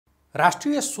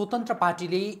राष्ट्रिय स्वतन्त्र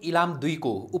पार्टीले इलाम 2 को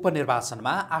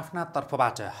उपनिर्वाचनमा आफ्ना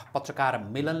तर्फबाट पत्रकार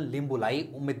मिलन लिम्बुलाई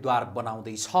उम्मेद्वार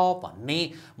बनाउँदैछ भन्ने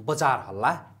बजार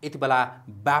हल्ला यतिबेला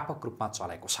व्यापक रूपमा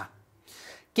चलेको छ।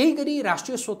 केही गरी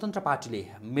राष्ट्रिय स्वतन्त्र पार्टीले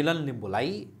मिलन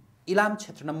लिम्बुलाई इलाम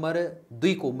क्षेत्र नम्बर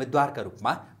 2 को उम्मेद्वारका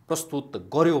रूपमा प्रस्तुत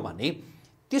गर्यो भने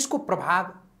त्यसको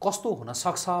प्रभाव कस्तो हुन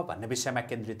सक्छ भन्ने विषयमा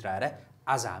केन्द्रित रहेर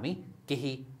आज हामी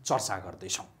केही चर्चा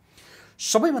गर्दैछौँ।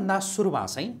 सबैभन्दा सुरुमा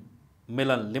चाहिँ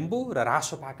मिलन लिम्बु र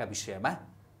रासोपाका विषयमा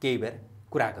केही बेर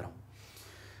कुरा गरौँ।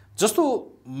 जस्तो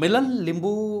मिलन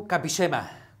लिम्बुका विषयमा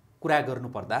कुरा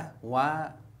गर्नुपर्दा उहाँ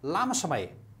लामो समय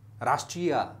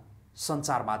राष्ट्रिय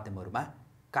सञ्चार माध्यमहरूमा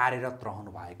कार्यरत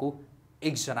रहनु भएको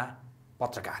एकजना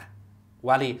पत्रकार।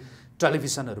 उहाँले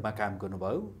टेलिभिजनहरूमा काम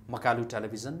गर्नुभयो, Makalu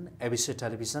television, ABC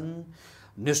television,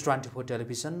 news 24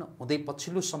 television हुँदै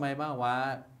पछिल्लो समयमा उहाँ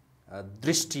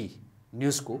दृष्टि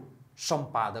न्युजको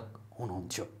सम्पादक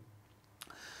हुनुहुन्थ्यो।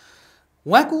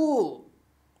 उहाँको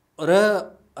र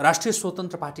राष्ट्रिय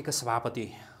स्वतन्त्र पार्टीका सभापति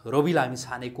रवि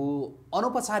लामिछानेको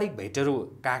अनौपचारिक भेटहरू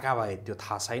कहाँ भए त्यो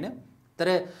थाहा छैन, तर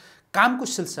कामको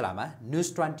सिलसिलामा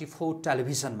न्युज 24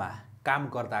 टेलिभिजनमा काम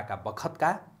गर्दाका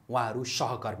बखतका उहाँहरू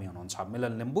सहकर्मी हुनुहुन्छ,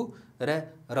 मिलन लिम्बु र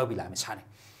रवि लामिछाने।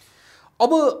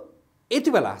 अब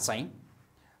यति बेला चाहिँ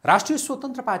राष्ट्रिय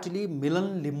स्वतन्त्र पार्टीले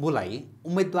मिलन लिम्बुलाई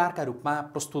उम्मेद्वारका रूपमा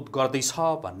प्रस्तुत गर्दैछ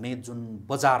भन्ने जुन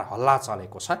बजार हल्ला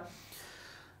चलेको छ,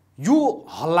 यो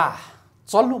हल्ला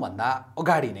चल्नुभन्दा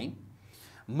अगाडि नै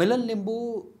मिलन लिम्बु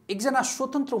एकजना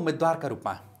स्वतन्त्र उम्मेद्वारका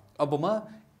रूपमा अब म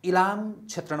इलाम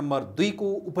क्षेत्र नम्बर 2 को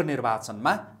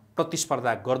उपनिर्वाचनमा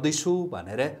प्रतिस्पर्धा गर्दैछु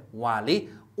भनेर उहाँले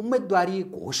उम्मेदवारी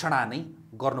घोषणा नै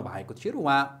गर्नुभएको थियो र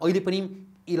उहाँ अहिले पनि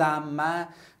इलाममा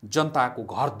जनताको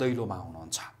घर दैलोमा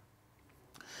हुनुहुन्छ।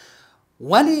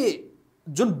 उहाँले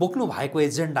जुन बोक्नु भएको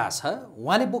एजेन्डा छ,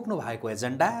 उहाँले बोक्नु भएको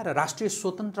एजेन्डा र राष्ट्रिय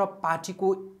स्वतन्त्र पार्टीको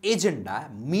एजेन्डा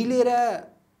मिलेर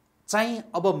चाहिँ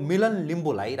अब मिलन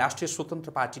लिम्बुलाई राष्ट्रिय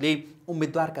स्वतन्त्र पार्टीले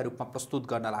उम्मेद्वारका रूपमा प्रस्तुत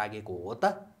गर्न लागेको हो त।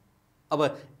 अब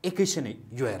एकैछिन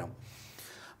यो हेरौँ।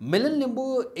 मिलन लिम्बु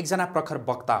एकजना प्रखर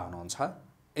वक्ता हुनुहुन्छ,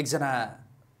 एकजना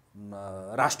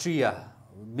राष्ट्रिय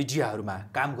मिडियाहरूमा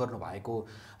काम गर्नुभएको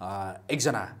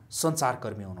एकजना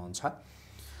सञ्चारकर्मी हुनुहुन्छ।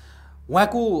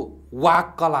 उहाँको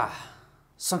वाक कला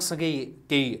सँगसँगै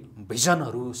केही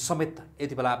भिजनहरू समेत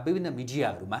यति बेला विभिन्न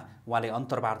मिडियाहरूमा उहाँले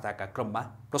अन्तर्वार्ताका क्रममा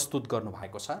प्रस्तुत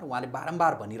गर्नुभएको छ र उहाँले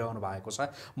बारम्बार भनिरहनु भएको छ,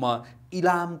 म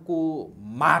इलामको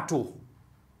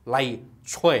माटोलाई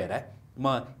छोएर, म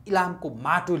इलामको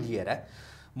माटो लिएर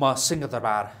म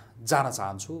सिंहदरबार जान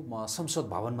चाहन्छु, म संसद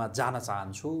भवनमा जान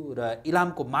चाहन्छु र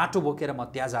इलामको माटो बोकेर म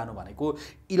त्यहाँ जानु भनेको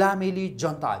इलामेली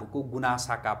जनताहरूको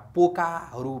गुनासाका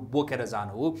पोकाहरू बोकेर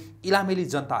जानु हो, इलामेली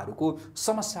जनताहरूको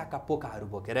समस्याका पोकाहरू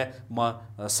बोकेर म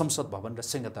संसद भवन र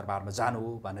सिंहदरबारमा जानु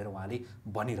हो भनेर उहाँले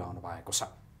भनिरहनु भएको छ।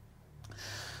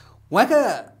 उहाँका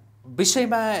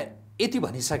विषयमा यति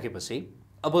भनिसकेपछि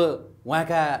अब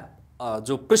उहाँका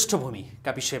जो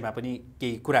पृष्ठभूमिका विषयमा पनि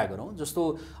केही कुरा गरौँ। जस्तो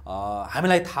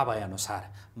हामीलाई थाहा भएअनुसार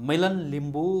मिलन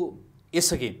लिम्बु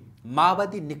यसअघि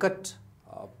माओवादी निकट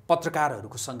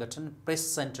पत्रकारहरूको सङ्गठन प्रेस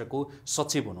सेन्टरको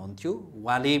सचिव हुनुहुन्थ्यो।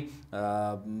 उहाँले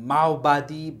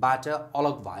माओवादीबाट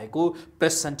अलग भएको,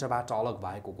 प्रेस सेन्टरबाट अलग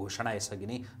भएको घोषणा यसअघि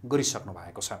नै गरिसक्नु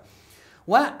भएको छ।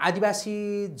 उहाँ आदिवासी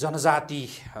जनजाति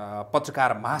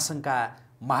पत्रकार महासङ्घका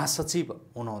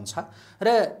महासचिव हुनुहुन्छ र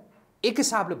एक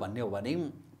हिसाबले भन्ने हो भने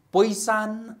पहिचान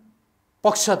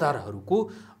पक्षधरहरूको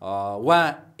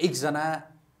उहाँ एकजना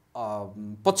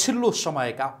पछिल्लो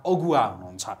समयका अगुवा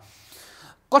हुनुहुन्छ,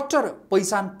 कट्टर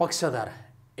पहिचान पक्षधर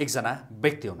एकजना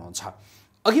व्यक्ति हुनुहुन्छ।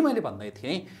 अघि मैले भन्दै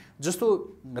थिएँ जस्तो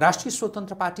राष्ट्रिय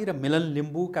स्वतन्त्र पार्टी र मिलन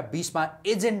लिम्बुका बीचमा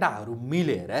एजेन्डाहरू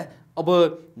मिलेर अब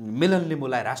मिलन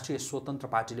लिम्बुलाई राष्ट्रिय स्वतन्त्र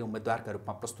पार्टीले उम्मेद्वारका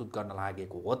रूपमा प्रस्तुत गर्न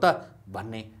लागेको हो त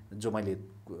भन्ने जो मैले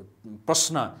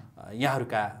प्रश्न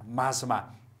यहाँहरूका माझमा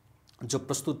जो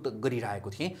प्रस्तुत गरिरहेको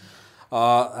थिएँ,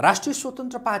 राष्ट्रिय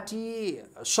स्वतन्त्र पार्टी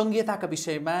संहिताका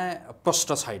विषयमा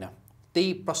प्रश्न छैन।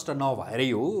 त्यही प्रश्न नभएरै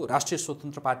हो राष्ट्रिय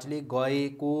स्वतन्त्र पार्टीले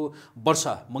गएको वर्ष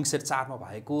मङ्सिर 4 मा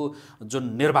भएको जुन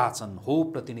निर्वाचन हो,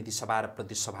 प्रतिनिधि सभा र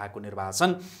प्रदेश सभाको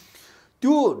निर्वाचन,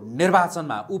 त्यो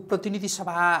निर्वाचनमा ऊ प्रतिनिधि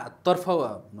सभातर्फ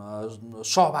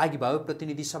सहभागी भयो,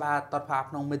 प्रतिनिधि सभातर्फ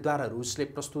आफ्ना उम्मेदवारहरू उसले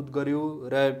प्रस्तुत गर्यो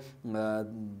र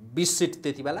 20 सिट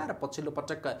त्यति बेला र पछिल्लो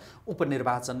पटक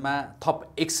उपनिर्वाचनमा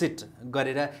थप 1 सिट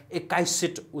गरेर 21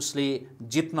 सिट उसले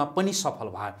जित्न पनि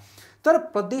सफल भयो। तर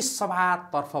प्रदेश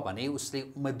सभातर्फ भने उसले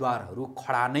उम्मेदवारहरू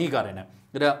खडा नै गरेन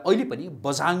र अहिले पनि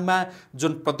बझाङमा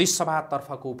जुन प्रदेश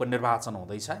सभातर्फको उपनिर्वाचन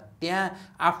हुँदैछ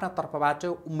त्यहाँ आफ्ना तर्फबाट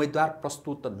उम्मेदवार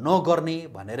प्रस्तुत नगर्ने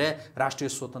भनेर राष्ट्रिय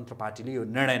स्वतन्त्र पार्टीले यो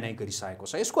निर्णय नै गरिसकेको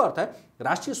छ। यसको अर्थ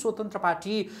राष्ट्रिय स्वतन्त्र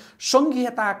पार्टी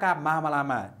संघीयताका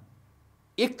मामलामा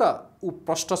एक त ऊ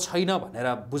प्रष्ट छैन भनेर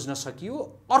बुझ्न सकियो।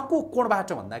 अर्को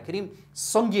कोणबाट भन्दाखेरि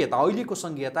सङ्घीयता, अहिलेको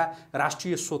सङ्घीयता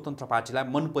राष्ट्रिय स्वतन्त्र पार्टीलाई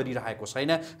मन परिरहेको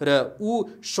छैन र ऊ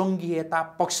सङ्घीयता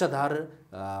पक्षधर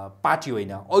पार्टी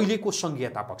होइन, अहिलेको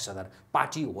सङ्घीयता पक्षधर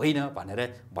पार्टी होइन भनेर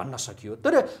भन्न सकियो।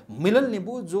 तर मिलन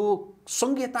लिम्बू जो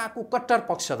सङ्घीयताको कट्टर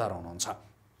पक्षधर हुनुहुन्छ,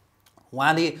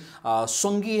 उहाँले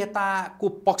सङ्घीयताको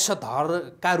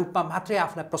पक्षधरका रूपमा मात्रै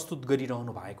आफूलाई प्रस्तुत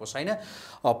गरिरहनु भएको छैन,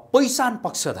 पहिचान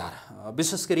पक्षधर,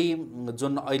 विशेष गरी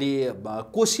जुन अहिले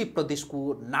कोशी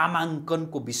प्रदेशको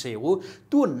नामाङ्कनको विषय हो,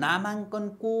 त्यो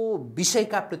नामाङ्कनको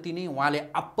विषयका प्रति नै उहाँले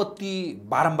आपत्ति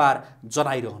बारम्बार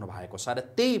जनाइरहनु भएको छ र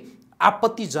त्यही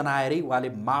आपत्ति जनाएरै उहाँले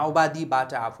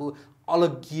माओवादीबाट आफू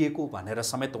अलगिएको भनेर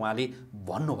समेत उहाँले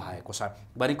भन्नुभएको छ।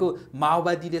 भनेको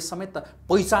माओवादीले समेत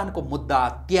पहिचानको मुद्दा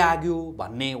त्याग्यो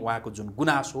भन्ने उहाँको जुन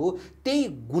गुनासो हो, त्यही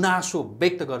गुनासो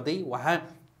व्यक्त गर्दै उहाँ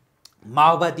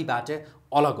माओवादीबाट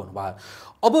अलग हुनुभयो।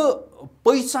 अब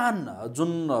पहिचान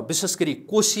जुन विशेष गरी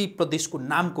कोशी प्रदेशको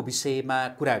नामको विषयमा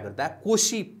कुरा गर्दा,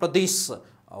 कोशी प्रदेश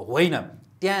होइन,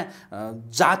 त्यहाँ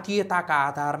जातीयताका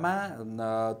आधारमा,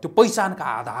 त्यो पहिचानका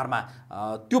आधारमा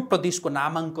त्यो प्रदेशको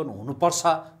नामाङ्कन हुनुपर्छ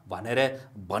भनेर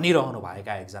भनिरहनु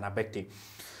भएका एकजना व्यक्ति।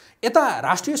 यता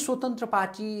राष्ट्रिय स्वतन्त्र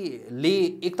पार्टीले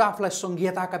एक त आफूलाई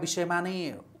सङ्घीयताका विषयमा नै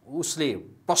उसले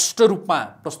स्पष्ट रूपमा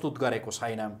प्रस्तुत गरेको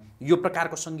छैन, यो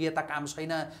प्रकारको सङ्घीयता काम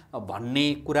छैन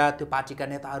भन्ने कुरा त्यो पार्टीका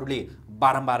नेताहरूले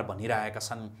बारम्बार भनिरहेका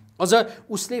छन्। अझ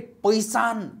उसले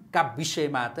पहिचानका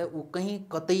विषयमा त ऊ कहीँ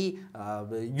कतै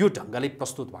यो ढङ्गले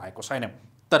प्रस्तुत भएको छैन।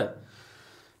 तर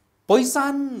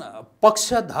पहिचान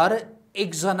पक्षधर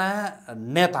एकजना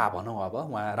नेता भनौँ, अब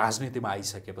उहाँ राजनीतिमा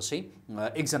आइसकेपछि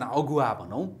एकजना अगुवा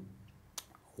भनौँ,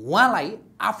 उहाँलाई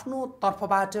आफ्नो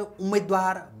तर्फबाट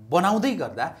उम्मेदवार बनाउँदै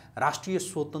गर्दा राष्ट्रिय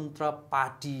स्वतन्त्र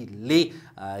पार्टीले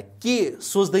के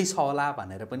सोच्दैछ होला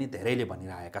भनेर पनि धेरैले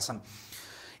भनिरहेका छन्।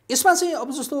 यसमा चाहिँ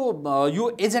अब जस्तो यो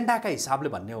एजेन्डाका हिसाबले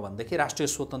भन्ने हो भनेदेखि राष्ट्रिय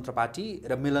स्वतन्त्र पार्टी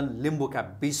र मिलन लिम्बूका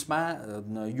बीचमा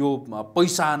यो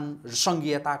पहिचान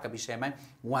सङ्घीयताका विषयमा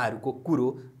उहाँहरूको कुरो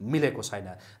मिलेको छैन।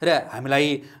 र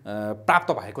हामीलाई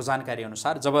प्राप्त भएको जानकारी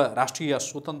अनुसार जब राष्ट्रिय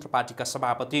स्वतन्त्र पार्टीका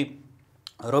सभापति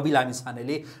रवि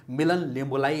लामिछानेले मिलन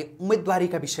लिम्बूलाई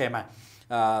उम्मेदवारीका विषयमा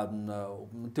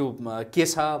त्यो के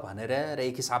छ भनेर र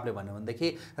एक हिसाबले भन्यो भनेदेखि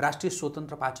राष्ट्रिय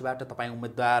स्वतन्त्र पार्टीबाट तपाईँ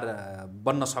उम्मेदवार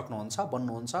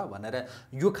बन्नुहुन्छ भनेर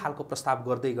यो खालको प्रस्ताव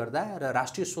गर्दै गर्दा र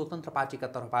राष्ट्रिय स्वतन्त्र पार्टीका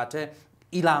तर्फबाट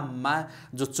इलाममा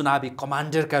जो चुनावी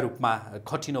कमान्डरका रूपमा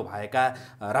खटिनु भएका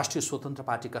राष्ट्रिय स्वतन्त्र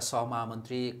पार्टीका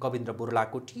सहमहामन्त्री कविन्द्र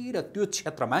बुर्लाकोटी र त्यो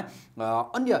क्षेत्रमा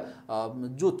अन्य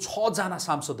जो 6 जना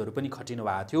सांसदहरू पनि खटिनु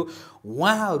भएको थियो,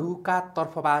 उहाँहरूका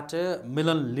तर्फबाट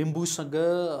मिलन लिम्बूसँग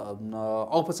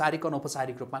औपचारिक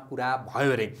अनौपचारिक रूपमा कुरा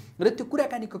भयो अरे। र त्यो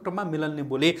कुराकानीको क्रममा मिलन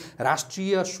लिम्बूले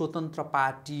राष्ट्रिय स्वतन्त्र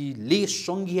पार्टीले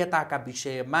सङ्घीयताका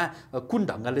विषयमा कुन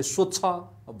ढङ्गले सोध्छ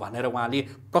भनेर उहाँले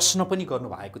प्रश्न पनि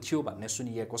गर्नुभएको थियो भन्ने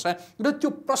सुनिएको छ। र त्यो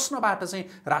प्रश्नबाट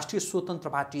चाहिँ राष्ट्रिय स्वतन्त्र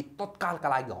पार्टी तत्कालका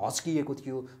लागि हच्किएको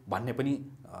थियो भन्ने पनि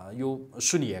यो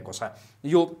सुनिएको छ,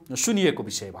 यो सुनिएको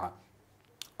विषय भयो।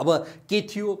 अब के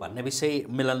थियो भन्ने विषय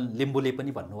मिलन लिम्बूले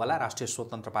पनि भन्नु होला, राष्ट्रिय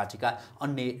स्वतन्त्र पार्टीका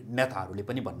अन्य नेताहरूले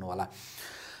पनि भन्नु होला।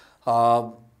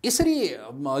 यसरी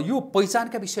यो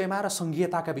पहिचानका विषयमा र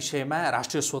सङ्घीयताका विषयमा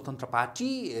राष्ट्रिय स्वतन्त्र पार्टी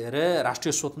र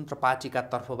राष्ट्रिय स्वतन्त्र पार्टीका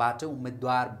तर्फबाट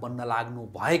उम्मेदवार बन्न लाग्नु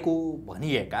भएको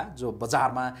भनिएका, जो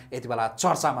बजारमा यति बेला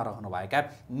चर्चामा रहनुभएका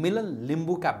मिलन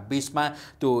लिम्बूका बीचमा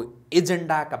त्यो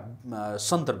एजेन्डाका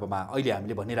सन्दर्भमा, अहिले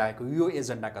हामीले भनिरहेको यो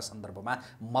एजेन्डाका सन्दर्भमा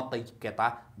मतैक्यता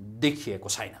देखिएको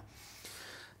छैन।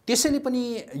 त्यसैले पनि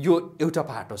यो एउटा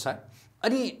पाटो छ।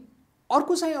 अनि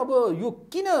अर्को चाहिँ अब यो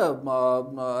किन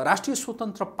राष्ट्रिय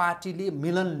स्वतन्त्र पार्टीले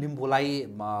मिलन लिम्बूलाई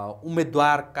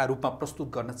उम्मेदवारका रूपमा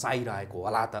प्रस्तुत गर्न चाहिरहेको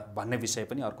होला त भन्ने विषय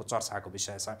पनि अर्को चर्चाको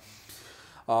विषय छ।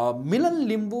 मिलन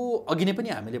लिम्बू अघि नै पनि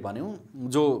हामीले भन्यौँ,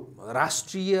 जो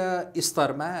राष्ट्रिय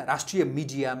स्तरमा राष्ट्रिय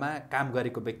मिडियामा काम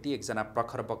गरेको व्यक्ति, एकजना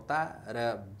प्रखर वक्ता र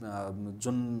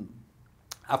जुन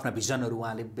आफ्ना भिजनहरू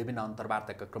उहाँले विभिन्न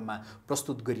अन्तर्वार्ताका क्रममा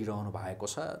प्रस्तुत गरिरहनु भएको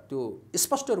छ, त्यो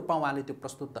स्पष्ट रूपमा उहाँले त्यो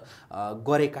प्रस्तुत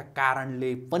गरेका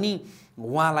कारणले पनि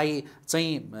उहाँलाई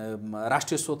चाहिँ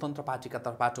राष्ट्रिय स्वतन्त्र पार्टीका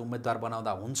तर्फबाट उम्मेदवार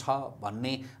बनाउँदा हुन्छ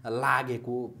भन्ने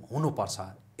लागेको हुनुपर्छ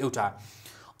एउटा।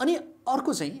 अनि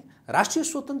अर्को चाहिँ राष्ट्रिय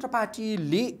स्वतन्त्र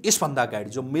पार्टीले यसभन्दा अगाडि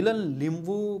जो मिलन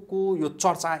लिम्बूको यो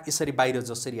चर्चा यसरी बाहिर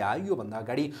जसरी आयो, योभन्दा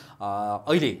अगाडि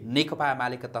अहिले नेकपा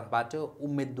एमालेका तर्फबाट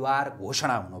उम्मेदवार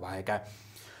घोषणा हुनुभएका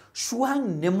सुहाङ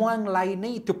नेमुवाङलाई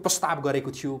नै त्यो प्रस्ताव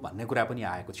गरेको थियो भन्ने कुरा पनि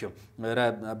आएको थियो र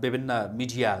विभिन्न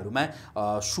मिडियाहरूमा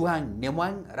सुहाङ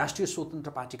नेमुवाङ राष्ट्रिय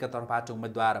स्वतन्त्र पार्टीका तर्फबाट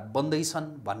उम्मेदवार बन्दैछन्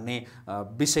भन्ने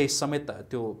विषय समेत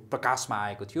त्यो प्रकाशमा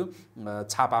आएको थियो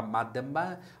छापा माध्यममा।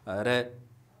 र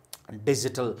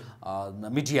डिजिटल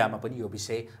मिडियामा पनि यो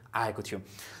विषय आएको थियो।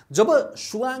 जब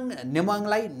सुवाङ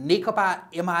नेमाङलाई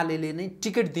नेकपा एमाले नै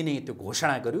टिकट दिने त्यो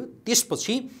घोषणा गर्यो,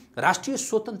 त्यसपछि राष्ट्रिय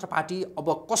स्वतन्त्र पार्टी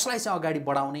अब कसलाई चाहिँ अगाडि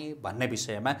बढाउने भन्ने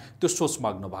विषयमा त्यो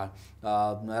सोचमग्न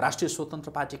भयो। राष्ट्रिय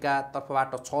स्वतन्त्र पार्टीका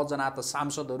तर्फबाट 6 जना त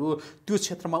सांसदहरू त्यो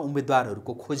क्षेत्रमा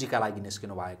उम्मेदवारहरूको खोजीका लागि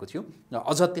निस्किनु भएको थियो।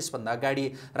 अझ त्यसभन्दा अगाडि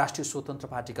राष्ट्रिय स्वतन्त्र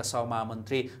पार्टीका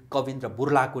सहमहामन्त्री कविन्द्र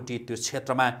बुर्लाकोटी त्यो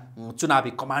क्षेत्रमा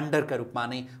चुनावी कमान्डरका रूपमा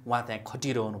नै उहाँ त्यहाँ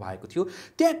खटिरहनु भएको थियो।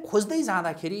 त्यहाँ खोज्दै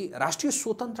जाँदाखेरि राष्ट्रिय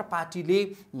स्वतन्त्र पार्टीले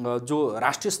जो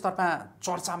राष्ट्रिय स्तरमा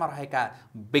चर्चामा रहेका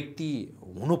व्यक्ति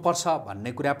हुनुपर्छ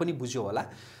भन्ने कुरा पनि बुझ्यो होला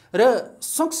र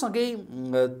सँगसँगै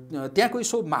त्यहाँको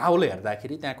यसो माहौल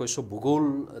हेर्दाखेरि, त्यहाँको यसो भूगोल,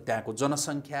 त्यहाँको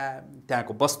जनसङ्ख्या,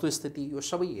 त्यहाँको वस्तुस्थिति यो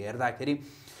सबै हेर्दाखेरि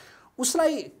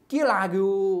उसलाई के लाग्यो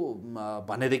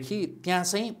भनेदेखि त्यहाँ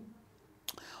चाहिँ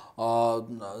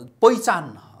पहिचान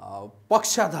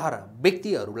पक्षधर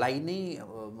व्यक्तिहरूलाई नै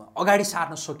अगाडि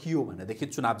सार्न सकियो भनेदेखि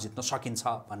चुनाव जित्न सकिन्छ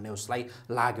भन्ने उसलाई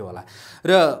लाग्यो होला।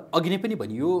 र अघि नै पनि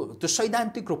भनियो त्यो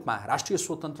सैद्धान्तिक रूपमा राष्ट्रिय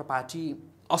स्वतन्त्र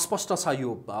पार्टी अस्पष्ट छ,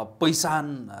 यो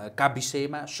पहिचानका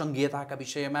विषयमा, सङ्घीयताका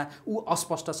विषयमा ऊ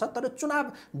अस्पष्ट छ। तर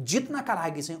चुनाव जित्नका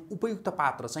लागि चाहिँ उपयुक्त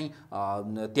पात्र चाहिँ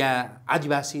त्यहाँ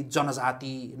आदिवासी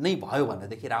जनजाति नै भयो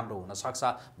भनेदेखि राम्रो हुनसक्छ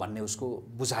भन्ने उसको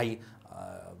बुझाइ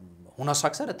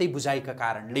हुनसक्छ। र त्यही बुझाइका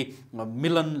कारणले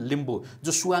मिलन लिम्बू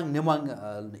जो सुवाङ नेमाङ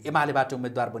एमालेबाट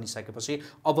उम्मेदवार बनिसकेपछि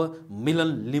अब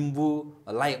मिलन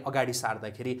लिम्बूलाई अगाडि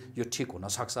सार्दाखेरि यो ठिक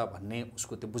हुनसक्छ भन्ने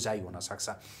उसको त्यो बुझाइ हुनसक्छ।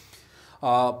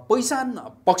 पहिचान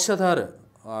पक्षधर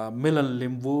मिलन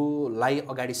लिम्बूलाई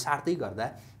अगाडि सार्दै गर्दा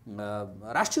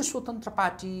राष्ट्रिय स्वतन्त्र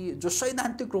पार्टी जो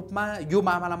सैद्धान्तिक रूपमा यो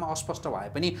मामलामा अस्पष्ट भए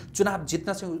पनि चुनाव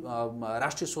जित्न चाहिँ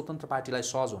राष्ट्रिय स्वतन्त्र पार्टीलाई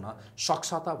सहज हुन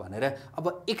सक्छ त भनेर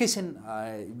अब एकैछिन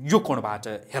यो कोणबाट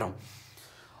हेरौँ।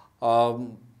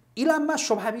 इलाममा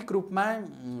स्वाभाविक रूपमा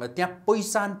त्यहाँ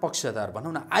पहिचान पक्षधर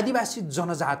भनौँ न आदिवासी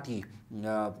जनजाति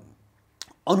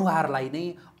अनुहारलाई नै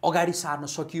अगाडि सार्न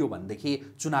सकियो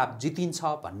भनेदेखि चुनाव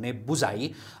जितिन्छ भन्ने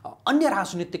बुझाइ अन्य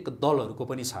राजनीतिक दलहरूको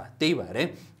पनि छ। त्यही भएर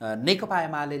नेकपा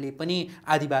एमाले पनि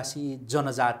आदिवासी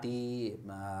जनजाति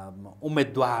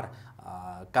उम्मेदवार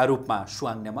का रूपमा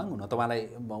सुवाङ नेमाङ, हुन त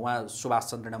उहाँ सुभाष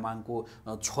चन्द्र नेमाङको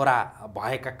छोरा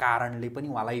भएका कारणले पनि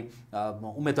उहाँलाई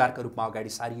उम्मेदवारका रूपमा अगाडि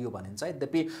सारियो भनिन्छ।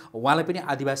 यद्यपि उहाँलाई पनि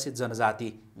आदिवासी जनजाति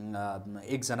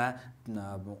एकजना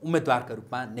उम्मेदवारका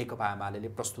रूपमा नेकपा एमाले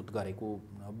प्रस्तुत गरेको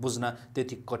बुझ्न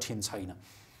त्यति कठिन छैन।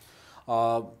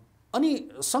 अनि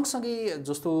सँगसँगै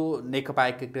जस्तो नेकपा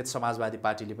एकीकृत समाजवादी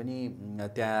पार्टीले पनि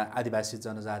त्यहाँ आदिवासी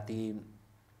जनजाति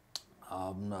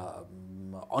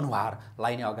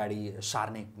अनुहारलाई नै अगाडि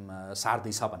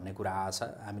सार्दैछ भन्ने कुरा आछ।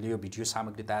 हामीले यो भिडियो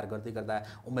सामग्री तयार गर्दै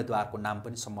गर्दा उम्मेदवारको नाम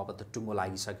पनि सम्भवतः टुङ्गो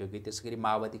लागिसक्यो कि त्यसै गरी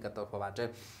माओवादीका तर्फबाट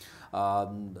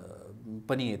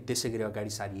पनि त्यसै गरी अगाडि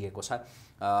सारिएको छ।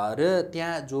 र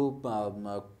त्यहाँ जो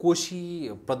कोशी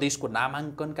प्रदेशको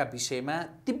नामाङ्कनका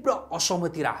विषयमा तीव्र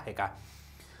असहमति राखेका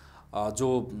जो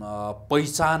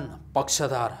पहिचान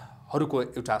पक्षधरहरूको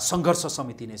एउटा सङ्घर्ष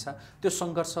समिति नै छ, त्यो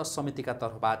सङ्घर्ष समितिका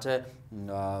तर्फबाट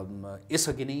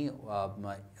यसअघि नै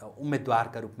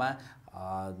उम्मेदवारका रूपमा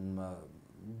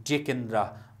जेकेन्द्र,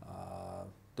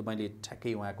 त्यो मैले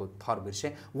ठ्याक्कै उहाँको थर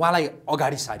बिर्सेँ, उहाँलाई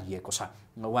अगाडि सारिएको छ।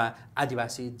 उहाँ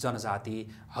आदिवासी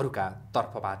जनजातिहरूका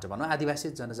तर्फबाट भनौँ, आदिवासी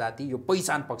जनजाति यो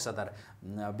पहिचान पक्षधर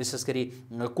विशेष गरी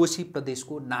कोशी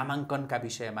प्रदेशको नामाङ्कनका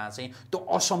विषयमा चाहिँ त्यो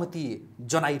असहमति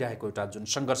जनाइरहेको एउटा जुन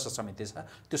सङ्घर्ष समिति छ,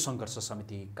 त्यो सङ्घर्ष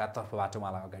समितिका तर्फबाट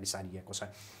उहाँलाई अगाडि सारिएको छ।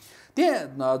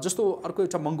 त्यहाँ जस्तो अर्को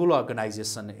एउटा मङ्गोल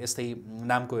अर्गनाइजेसन यस्तै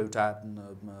नामको एउटा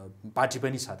पार्टी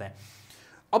पनि छ त्यहाँ।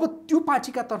 अब त्यो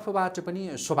पार्टीका तर्फबाट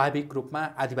पनि स्वाभाविक रूपमा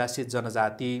आदिवासी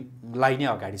जनजातिलाई नै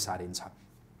अगाडि सारिन्छ।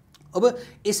 अब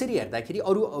यसरी हेर्दाखेरि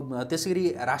अरू त्यसै गरी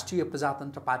राष्ट्रिय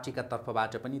प्रजातन्त्र पार्टीका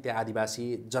तर्फबाट पनि त्यहाँ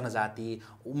आदिवासी जनजाति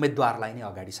उम्मेदवारलाई नै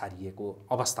अगाडि सारिएको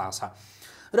अवस्था छ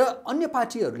र अन्य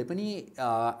पार्टीहरूले पनि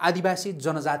आदिवासी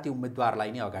जनजाति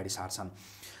उम्मेदवारलाई नै अगाडि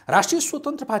सार्छन्। राष्ट्रिय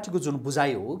स्वतन्त्र पार्टीको जुन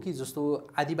बुझाइ हो कि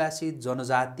जस्तो आदिवासी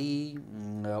जनजाति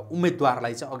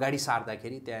उम्मेदवारलाई चाहिँ अगाडि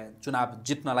सार्दाखेरि त्यहाँ चुनाव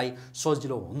जित्नलाई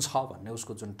सजिलो हुन्छ भन्ने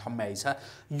उसको जुन ठम्याइ छ,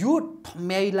 यो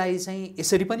ठम्याइलाई चाहिँ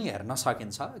यसरी पनि हेर्न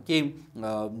सकिन्छ कि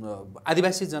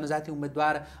आदिवासी जनजाति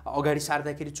उम्मेदवार अगाडि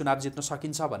सार्दाखेरि चुनाव जित्न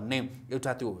सकिन्छ भन्ने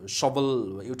एउटा त्यो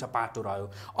सबल एउटा पाटो रह्यो।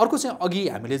 अर्को चाहिँ अघि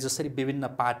हामीले जसरी विभिन्न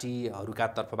पार्टीहरूका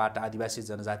तर्फबाट आदिवासी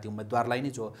जनजाति उम्मेदवारलाई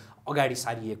नै जो अगाडि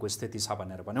सारिएको स्थिति छ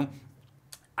भनेर भन्यौँ,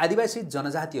 आदिवासी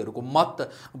जनजातिहरूको मत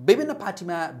विभिन्न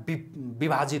पार्टीमा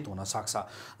विभाजित हुन सक्छ।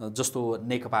 जस्तो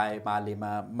नेकपा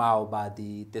एमालेमा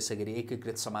माओवादी, त्यसै गरी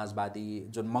एकीकृत समाजवादी,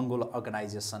 जुन मङ्गोल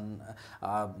अर्गनाइजेसन,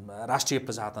 राष्ट्रिय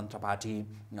प्रजातन्त्र पार्टी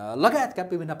लगायतका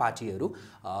विभिन्न पार्टीहरू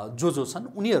जो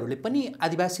छन् उनीहरूले पनि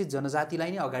आदिवासी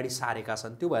जनजातिलाई नै अगाडि सारेका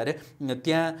छन्। त्यो भएर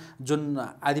त्यहाँ जुन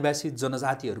आदिवासी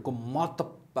जनजातिहरूको मत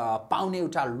पाउने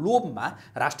एउटा लोभमा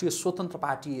राष्ट्रिय स्वतन्त्र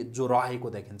पार्टी जो रहेको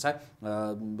देखिन्छ,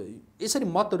 यसरी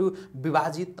मतहरू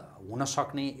विभाजित हुन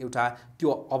सक्ने एउटा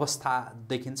त्यो अवस्था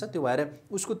देखिन्छ। त्यो भएर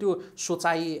उसको त्यो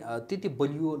सोचाइ त्यति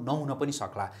बलियो नहुन पनि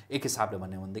सक्ला एक हिसाबले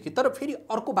भन्यो भनेदेखि। तर फेरि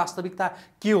अर्को वास्तविकता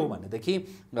के हो भनेदेखि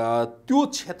त्यो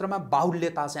क्षेत्रमा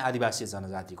बाहुल्यता चाहिँ आदिवासी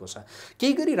जनजातिको छ।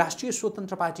 केही गरी राष्ट्रिय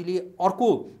स्वतन्त्र पार्टीले अर्को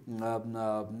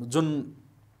जुन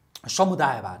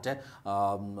समुदायबाट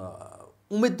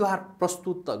उम्मेदवार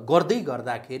प्रस्तुत गर्दै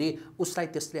गर्दाखेरि उसलाई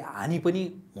त्यसले हानि पनि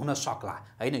हुन सक्ला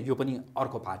हैन, यो पनि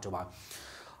अर्को पाटो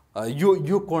भयो।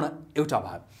 यो कोण एउटा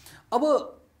भयो। अब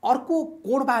अर्को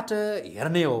कोणबाट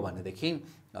हेर्ने हो भनेदेखि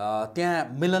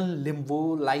त्यहाँ मिलन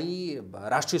लिम्बूलाई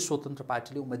राष्ट्रिय स्वतन्त्र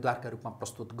पार्टीले उम्मेदवारका रूपमा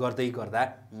प्रस्तुत गर्दै गर्दा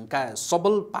का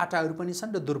सबल पाटाहरू पनि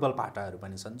छन् र दुर्बल पाटाहरू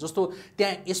पनि छन्। जस्तो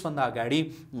त्यहाँ यसभन्दा अगाडि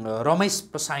रमेश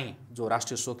प्रसाई जो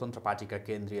राष्ट्रिय स्वतन्त्र पार्टीका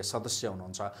केन्द्रीय सदस्य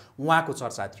हुनुहुन्छ उहाँको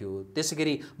चर्चा थियो। त्यसै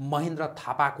गरी महेन्द्र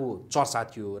थापाको चर्चा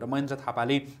थियो र महेन्द्र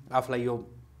थापाले आफूलाई यो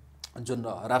जुन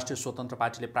राष्ट्रिय स्वतन्त्र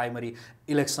पार्टीले प्राइमरी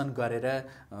इलेक्सन गरेर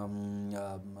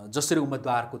जसरी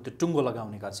उम्मेदवारको त्यो टुङ्गो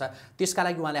लगाउने गर्छ त्यसका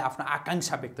लागि उहाँले आफ्नो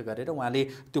आकाङ्क्षा व्यक्त गरेर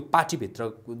उहाँले त्यो पार्टीभित्र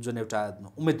जुन एउटा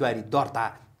उम्मेदवारी दर्ता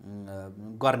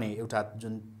गर्ने एउटा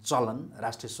जुन चलन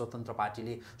राष्ट्रिय स्वतन्त्र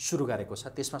पार्टीले सुरु गरेको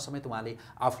छ त्यसमा समेत उहाँले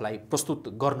आफूलाई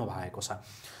प्रस्तुत गर्नुभएको छ।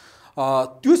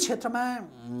 त्यो क्षेत्रमा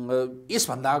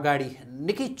यसभन्दा अगाडि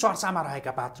निकै चर्चामा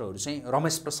रहेका पात्रहरू चाहिँ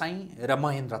रमेश प्रसाई र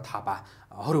महेन्द्र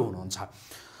थापाहरू हुनुहुन्छ।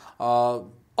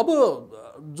 अब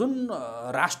जुन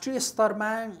राष्ट्रिय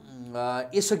स्तरमा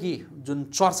यसअघि जुन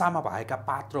चर्चामा भएका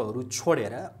पात्रहरू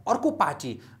छोडेर अर्को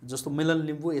पार्टी जस्तो मिलन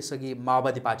लिम्बू यसअघि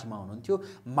माओवादी पार्टीमा हुनुहुन्थ्यो,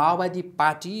 माओवादी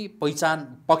पार्टी पहिचान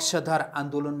पक्षधर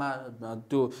आन्दोलनमा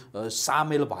त्यो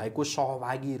सामेल भएको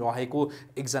सहभागी रहेको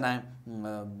एकजना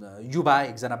युवा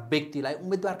एकजना व्यक्तिलाई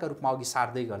उम्मेदवारका रूपमा अघि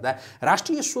सार्दै गर्दा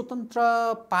राष्ट्रिय स्वतन्त्र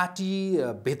पार्टी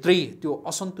भित्रै त्यो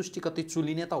असन्तुष्टि कतै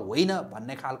चुलिने त होइन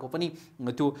भन्ने खालको पनि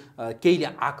त्यो केहीले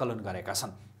आकलन गरेका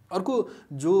छन्। अर्को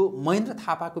जो महेन्द्र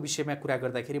थापाको विषयमा कुरा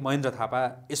गर्दाखेरि महेन्द्र थापा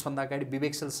यसभन्दा अगाडि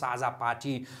विवेकशील साझा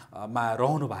पार्टीमा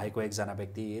रहनु भएको एकजना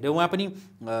व्यक्ति र उहाँ पनि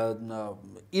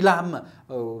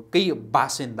इलामकै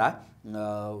बासिन्दा,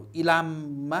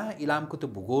 इलामको त्यो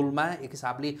भूगोलमा एक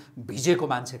हिसाबले भिजेको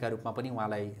मान्छेका रूपमा पनि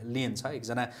उहाँलाई लिइन्छ,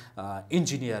 एकजना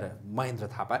इन्जिनियर महेन्द्र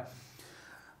थापा।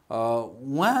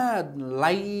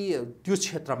 उहाँलाई त्यो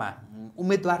क्षेत्रमा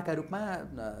उम्मेदवारका रूपमा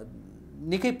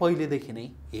निकै पहिलेदेखि नै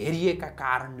हेरिएका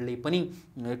कारणले पनि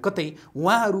कतै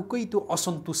उहाँहरूकै त्यो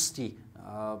असन्तुष्टि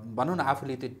भनौँ न,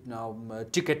 आफूले त्यो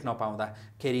टिकट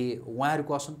नपाउँदाखेरि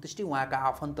उहाँहरूको असन्तुष्टि, उहाँका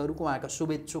आफन्तहरूको, उहाँका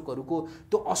शुभेच्छुकहरूको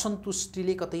त्यो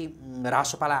असन्तुष्टिले कतै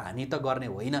रासोपालाई हानि त गर्ने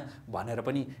होइन भनेर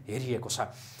पनि हेरिएको छ।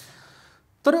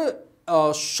 तर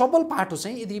सबल पाटो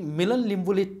चाहिँ यदि मिलन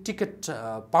लिम्बूले टिकट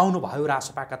पाउनुभयो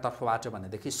रासोपाका तर्फबाट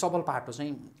भनेदेखि सबल पाटो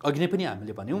चाहिँ अघि नै पनि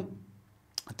हामीले भन्यौँ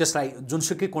त्यसलाई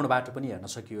जुनसुकै कोणबाट पनि हेर्न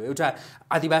सकियो। एउटा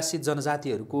आदिवासी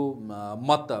जनजातिहरूको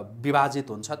मत विभाजित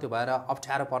हुन्छ, त्यो भएर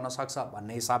अप्ठ्यारो पर्न सक्छ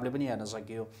भन्ने हिसाबले पनि हेर्न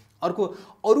सकियो। अर्को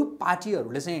अरू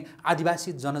पार्टीहरूले चाहिँ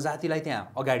आदिवासी जनजातिलाई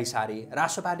त्यहाँ अगाडि सारे,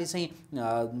 रासोपाले चाहिँ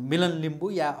मिलन लिम्बू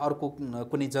या अर्को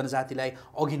कुनै जनजातिलाई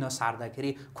अघि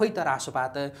नसार्दाखेरि खोइ त रासोपा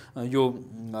त यो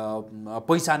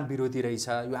पहिचान विरोधी रहेछ,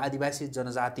 यो आदिवासी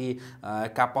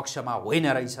जनजातिका पक्षमा होइन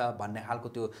रहेछ भन्ने खालको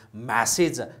त्यो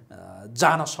म्यासेज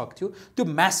जान सक्थ्यो। त्यो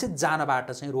म्यासेज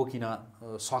जानबाट चाहिँ रोकिन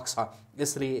सक्छ,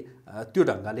 यसले त्यो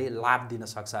ढङ्गले लाभ दिन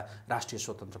सक्छ राष्ट्रिय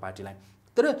स्वतन्त्र पार्टीलाई।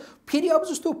 तर फेरि अब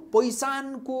जस्तो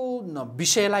पहिचानको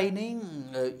विषयलाई नै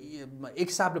एक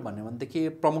हिसाबले भन्यो भनेदेखि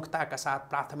प्रमुखताका साथ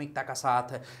प्राथमिकताका साथ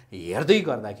हेर्दै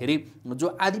गर्दाखेरि जो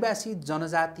आदिवासी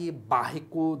जनजाति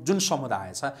बाहेकको जुन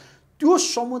समुदाय छ त्यो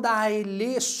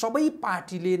समुदायले सबै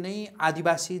पार्टीले नै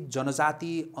आदिवासी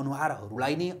जनजाति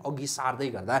अनुहारहरूलाई नै अघि सार्दै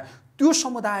गर्दा त्यो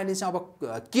समुदायले चाहिँ अब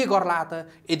के गर्ला त,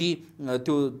 यदि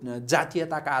त्यो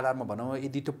जातीयताका आधारमा भनौँ,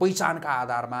 यदि त्यो पहिचानका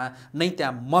आधारमा नै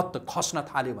त्यहाँ मत खस्न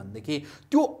थाल्यो भनेदेखि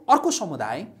त्यो अर्को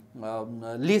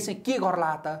समुदायले चाहिँ के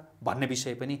गर्ला त भन्ने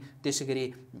विषय पनि त्यसै गरी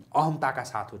अहमताका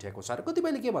साथ उठेको छ। र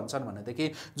कतिपयले के भन्छन् भनेदेखि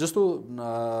जस्तो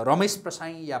रमेश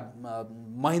प्रसाई या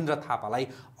महेन्द्र थापालाई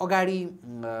अगाडि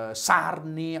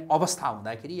सार्ने अवस्था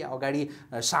हुँदाखेरि या अगाडि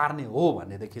सार्ने हो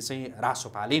भनेदेखि चाहिँ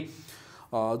रासोपाले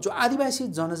जो आदिवासी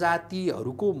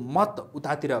जनजातिहरूको मत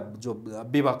उतातिर जो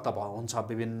विभक्त हुन्छ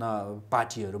विभिन्न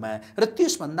पार्टीहरूमा र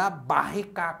त्यसभन्दा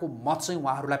बाहेकको मत चाहिँ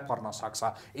उहाँहरूलाई पर्न सक्छ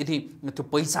यदि त्यो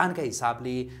पहिचानका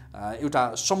हिसाबले एउटा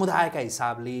समुदायका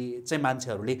हिसाबले चाहिँ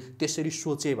मान्छेहरूले त्यसरी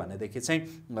सोचे भनेदेखि चाहिँ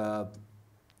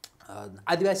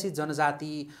आदिवासी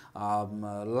जनजाति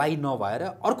लाई नभएर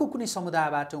अर्को कुनै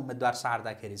समुदायबाट उम्मेदवार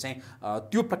सार्दाखेरि चाहिँ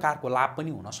त्यो प्रकारको लाभ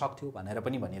पनि हुन सक्थ्यो भनेर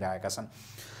पनि भनिरहेका छन्।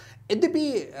 यद्यपि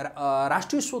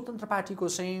राष्ट्रिय स्वतन्त्र पार्टीको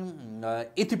चाहिँ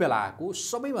यति बेलाको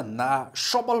सबैभन्दा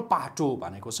सबल पाटो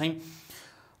भनेको चाहिँ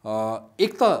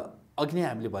एक त अघि नै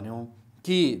हामीले भन्यौँ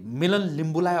कि मिलन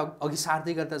लिम्बूलाई अघि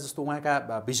सार्दै गर्दा जस्तो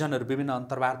उहाँका भिजनहरू विभिन्न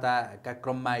अन्तर्वार्ताका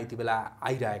क्रममा यति बेला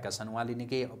आइरहेका छन्। उहाँले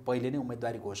निकै पहिले नै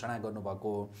उम्मेदवारी घोषणा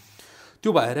गर्नुभएको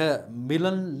त्यो भएर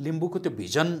मिलन लिम्बूको त्यो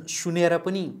भिजन सुनेर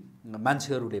पनि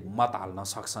मान्छेहरूले मत हाल्न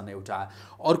सक्छन्। एउटा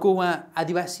अर्को उहाँ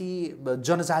आदिवासी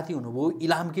जनजाति हुनुभयो,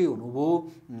 इलामकै हुनुभयो,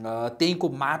 त्यहीँको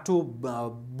माटो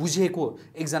बुझेको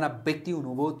एकजना व्यक्ति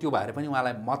हुनुभयो, त्यो भएर पनि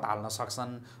उहाँलाई मत हाल्न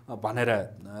सक्छन् भनेर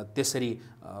त्यसरी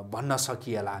भन्न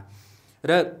सकिएला।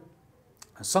 र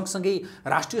सँगसँगै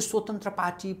राष्ट्रिय स्वतन्त्र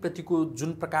पार्टीप्रतिको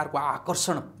जुन प्रकारको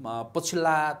आकर्षण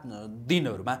पछिल्ला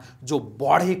दिनहरूमा जो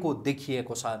बढेको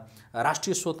देखिएको छ,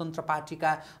 राष्ट्रिय स्वतन्त्र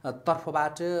पार्टीका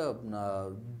तर्फबाट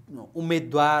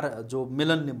उम्मेदवार जो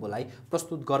मिलन लिम्बूलाई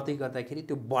प्रस्तुत गर्दाखेरि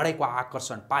त्यो बढेको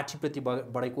आकर्षण, पार्टीप्रति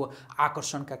बढेको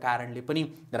आकर्षणका कारणले पनि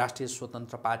राष्ट्रिय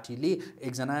स्वतन्त्र पार्टीले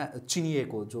एकजना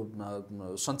चिनिएको जो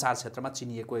सञ्चार क्षेत्रमा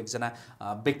चिनिएको एकजना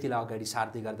व्यक्तिलाई अगाडि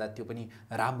सार्दै गर्दा त्यो पनि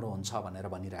राम्रो हुन्छ भनेर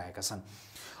भनिरहेका छन्।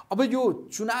 अब यो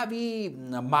चुनावी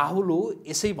माहौल हो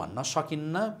यसै भन्न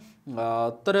सकिन्न,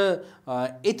 तर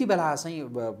यति बेला चाहिँ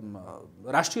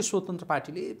राष्ट्रिय स्वतन्त्र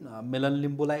पार्टीले मिलन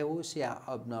लिम्बूलाई होस् या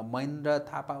महेन्द्र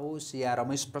थापा होस् या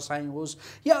रमेश प्रसाई होस्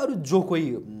या अरू जो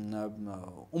कोही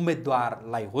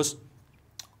उम्मेदवारलाई होस्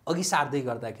अघि सार्दै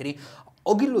गर्दाखेरि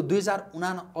अघिल्लो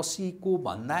 2079 को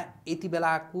भन्दा यति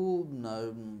बेलाको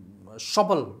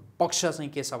सबल पक्ष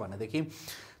चाहिँ के छ भनेदेखि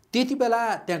त्यति बेला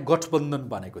त्यहाँ गठबन्धन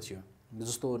बनेको थियो।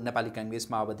 जस्तो नेपाली काङ्ग्रेस,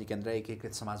 माओवादी केन्द्र,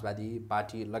 एकीकृत समाजवादी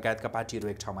पार्टी लगायतका पार्टीहरू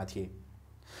एक ठाउँमा थिए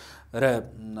र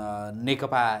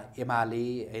नेकपा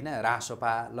एमाले हैन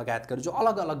रासपा लगायतका जो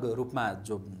अलग अलग रूपमा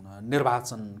जो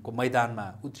निर्वाचनको मैदानमा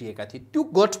उत्रिएका थिए त्यो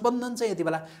गठबन्धन चाहिँ यति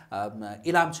बेला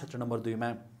इलाम क्षेत्र नम्बर 2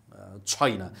 मा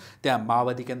छैन। त्यहाँ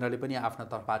माओवादी केन्द्रले पनि आफ्नो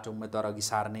तर्फबाट उम्मेदवार अघि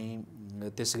सार्ने,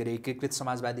 त्यसैगरी एकीकृत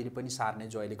समाजवादीले पनि सार्ने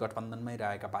जो अहिले गठबन्धनमै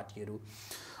रहेका पार्टीहरू,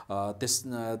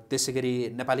 त्यसैगरी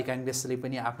नेपाली काङ्ग्रेसले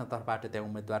पनि आफ्नो तर्फबाट त्यहाँ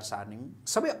उम्मेदवार सार्ने,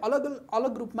 सबै अलग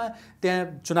अलग रूपमा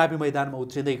त्यहाँ चुनावी मैदानमा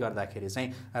उत्रिँदै गर्दाखेरि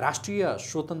चाहिँ राष्ट्रिय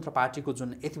स्वतन्त्र पार्टीको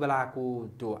जुन यति बेलाको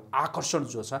त्यो आकर्षण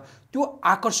जो छ त्यो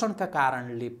आकर्षणका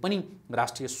कारणले पनि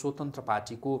राष्ट्रिय स्वतन्त्र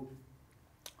पार्टीको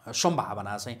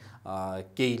सम्भावना चाहिँ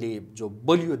केहीले जो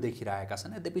बलियो देखिरहेका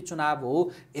छन्। यद्यपि चुनाव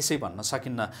हो यसै भन्न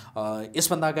सकिन्न।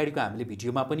 यसभन्दा अगाडिको हामीले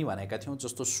भिडियोमा पनि भनेका थियौँ,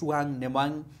 जस्तो सुहाङ नेमाङ,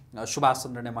 सुभाष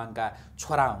चन्द्र नेमाङका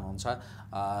छोरा हुनुहुन्छ,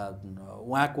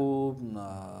 उहाँको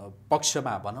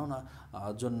पक्षमा भनौँ न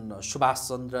जुन सुभाष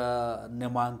चन्द्र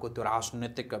नेमाङको त्यो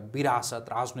राजनैतिक विरासत,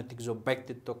 राजनैतिक जो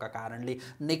व्यक्तित्वका कारणले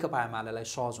नेकपा एमालेलाई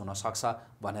सहज हुनसक्छ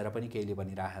भनेर पनि केहीले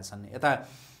भनिरहेका छन्। यता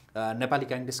नेपाली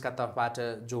काङ्ग्रेसका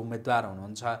तर्फबाट जो उम्मेदवार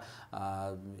हुनुहुन्छ,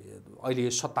 अहिले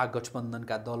सत्ता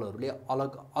गठबन्धनका दलहरूले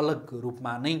अलग अलग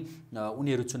रूपमा नै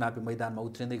उनीहरू चुनावी मैदानमा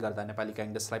उत्रिँदै गर्दा नेपाली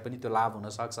काङ्ग्रेसलाई पनि त्यो लाभ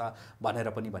हुनसक्छ भनेर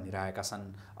पनि भनिरहेका छन्।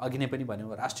 अघि नै पनि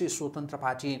भन्यौँ, राष्ट्रिय स्वतन्त्र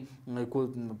पार्टीको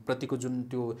प्रतिको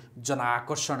जुन त्यो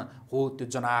जनआकर्षण हो, त्यो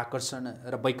जनआकर्षण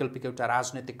र वैकल्पिक एउटा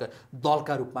राजनैतिक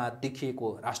दलका रूपमा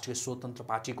देखिएको राष्ट्रिय स्वतन्त्र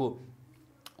पार्टीको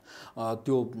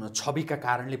त्यो छविका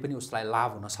कारणले पनि उसलाई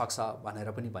लाभ हुन सक्छ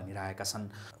भनेर पनि भनिरहेका छन्।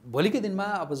 भोलिकै दिनमा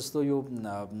अब जस्तो यो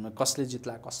कसले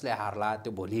जित्ला कसले हार्ला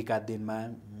त्यो भोलिका दिनमा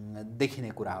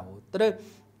देखिने कुरा हो। तर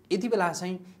यति बेला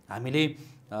चाहिँ हामीले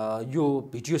यो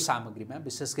भिडियो सामग्रीमा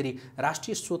विशेष गरी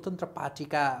राष्ट्रिय स्वतन्त्र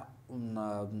पार्टीका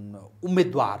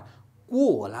उम्मेदवार को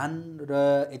होलान्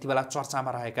र यति बेला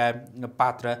चर्चामा रहेका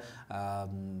पात्र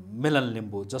मिलन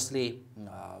लिम्बू, जसले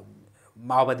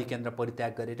माओवादी केन्द्र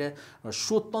परित्याग गरेर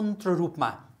स्वतन्त्र रूपमा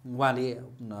उहाँले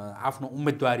आफ्नो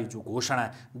उम्मेदवारी जो घोषणा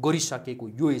गरिसकेको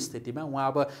यो स्थितिमा उहाँ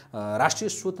अब राष्ट्रिय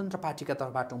स्वतन्त्र पार्टीका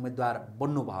तर्फबाट उम्मेदवार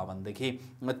बन्नुभयो भनेदेखि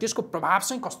त्यसको प्रभाव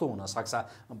चाहिँ कस्तो हुनसक्छ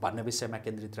भन्ने विषयमा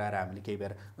केन्द्रित रहेर हामीले केही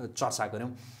बेर चर्चा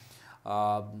गऱ्यौँ।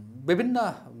 विभिन्न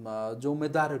जो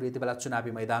उम्मेदवारहरू यति बेला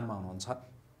चुनावी मैदानमा हुनुहुन्छ,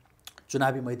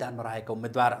 चुनावी मैदानमा रहेका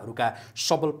उम्मेदवारहरूका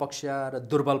सबल पक्ष र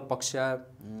दुर्बल पक्ष,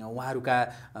 उहाँहरूका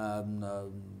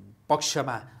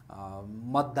पक्षमा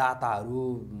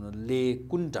मतदाताहरूले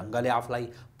कुन ढङ्गले आफूलाई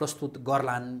प्रस्तुत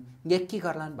गर्लान् या के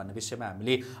गर्लान् भन्ने विषयमा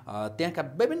हामीले त्यहाँका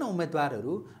विभिन्न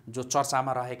उम्मेदवारहरू जो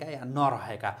चर्चामा रहेका या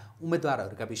नरहेका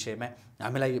उम्मेदवारहरूका विषयमा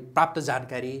हामीलाई प्राप्त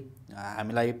जानकारी,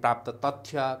 हामीलाई प्राप्त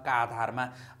तथ्यका आधारमा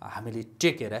हामीले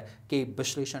टेकेर केही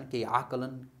विश्लेषण, केही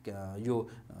आकलन यो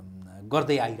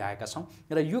गर्दै आइरहेका छौँ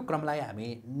र यो क्रमलाई हामी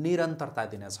निरन्तरता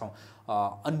दिनेछौँ।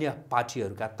 अन्य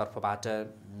पार्टीहरूका तर्फबाट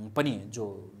पनि जो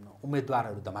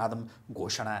उम्मेदवारहरू धमाधम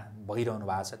घोषणा भइरहनु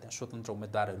भएको छ, त्यहाँ स्वतन्त्र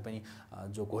उम्मेदवारहरू पनि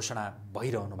जो घोषणा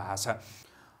भइरहनु भएको छ।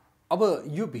 अब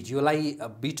यो भिडियोलाई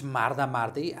बिट मार्दा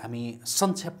मार्दै हामी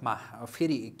संक्षेपमा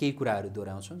फेरि केही कुराहरू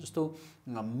दोहोऱ्याउँछौँ। जस्तो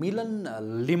मिलन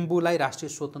लिम्बूलाई राष्ट्रिय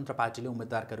स्वतन्त्र पार्टीले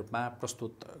उम्मेदवारका रूपमा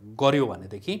प्रस्तुत गर्यो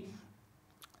भनेदेखि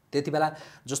त्यति बेला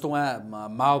जस्तो उहाँ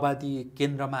माओवादी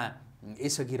केन्द्रमा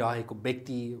यसअघि रहेको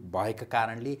व्यक्ति भएका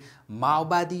कारणले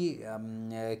माओवादी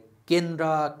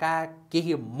केन्द्रका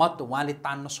केही मत उहाँले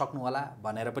तान्न सक्नुहोला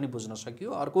भनेर पनि बुझ्न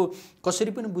सकियो। अर्को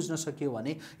कसरी पनि बुझ्न सकियो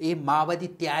भने माओवादी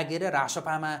त्यागेर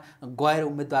रासपामा गएर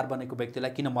उम्मेदवार बनेको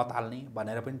व्यक्तिलाई किन मत हाल्ने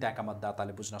भनेर पनि त्यहाँका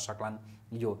मतदाताले बुझ्न सक्लान्।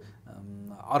 यो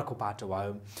अर्को पाटो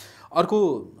भयो। अर्को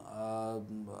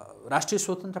राष्ट्रिय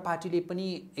स्वतन्त्र पार्टीले पनि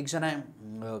एकजना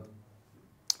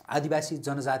आदिवासी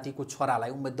जनजातिको छोरालाई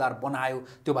उम्मेदवार बनायो,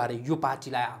 त्यो भएर यो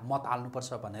पार्टीलाई मत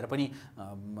हाल्नुपर्छ भनेर पनि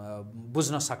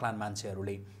बुझ्न सक्लान्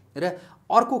मान्छेहरूले। र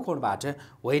अर्को कोणबाट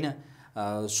होइन,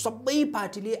 सबै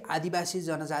पार्टीले आदिवासी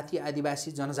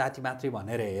जनजाति मात्रै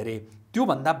भनेर हेरे,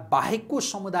 त्योभन्दा बाहेकको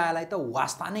समुदायलाई त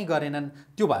वास्ता नै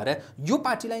गरेनन्, त्यो भएर यो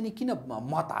पार्टीलाई नै किन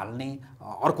मत हाल्ने,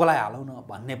 अर्कोलाई हालौँ न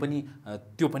भन्ने पनि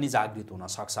त्यो पनि जागृत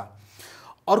हुनसक्छ।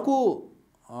 अर्को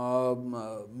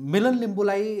मिलन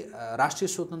लिम्बूलाई राष्ट्रिय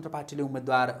स्वतन्त्र पार्टीले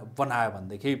उम्मेदवार बनायो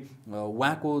भनेदेखि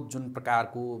उहाँको जुन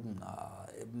प्रकारको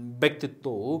व्यक्तित्व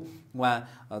हो,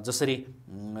 उहाँ जसरी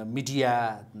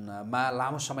मिडियामा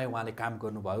लामो समय उहाँले काम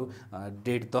गर्नुभयो,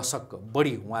 1.5 दशक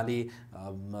बढी उहाँले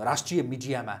राष्ट्रिय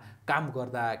मिडियामा काम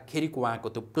गर्दाखेरिको उहाँको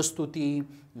त्यो प्रस्तुति,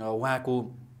 उहाँको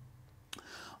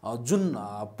जुन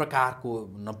प्रकारको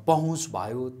पहुँच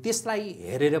भयो, त्यसलाई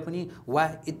हेरेर पनि वा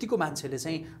यतिको मान्छेले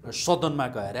चाहिँ सदनमा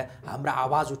गएर हाम्रो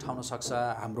आवाज उठाउन सक्छ,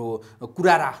 हाम्रो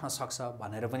कुरा राख्न सक्छ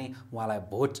भनेर पनि उहाँलाई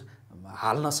भोट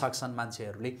हाल्न सक्छन्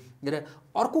मान्छेहरूले। र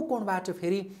अर्को कोणबाट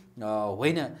फेरि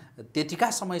होइन, त्यतिका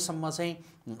समयसम्म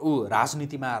चाहिँ ऊ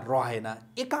राजनीतिमा रहेन,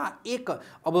 एकाएक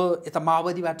अब यता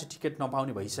माओवादीबाट टिकट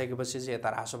नपाउने भइसकेपछि चाहिँ यता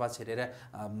रासपा छिरेर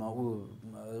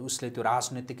उसले त्यो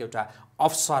राजनीतिक एउटा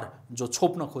अवसर जो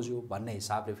छोप्न खोज्यो भन्ने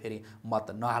हिसाबले फेरि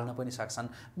मत नहाल्न पनि सक्छन्।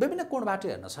 विभिन्न कोणबाट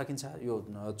हेर्न सकिन्छ यो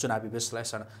चुनावी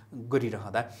विश्लेषण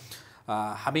गरिरहँदा।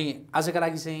 हामी आजका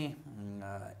लागि चाहिँ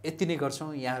यति नै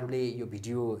गर्छौँ। यहाँहरूले यो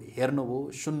भिडियो हेर्नुभयो,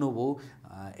 सुन्नुभयो,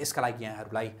 यसका लागि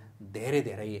यहाँहरूलाई धेरै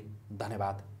धेरै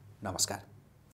धन्यवाद। नमस्कार।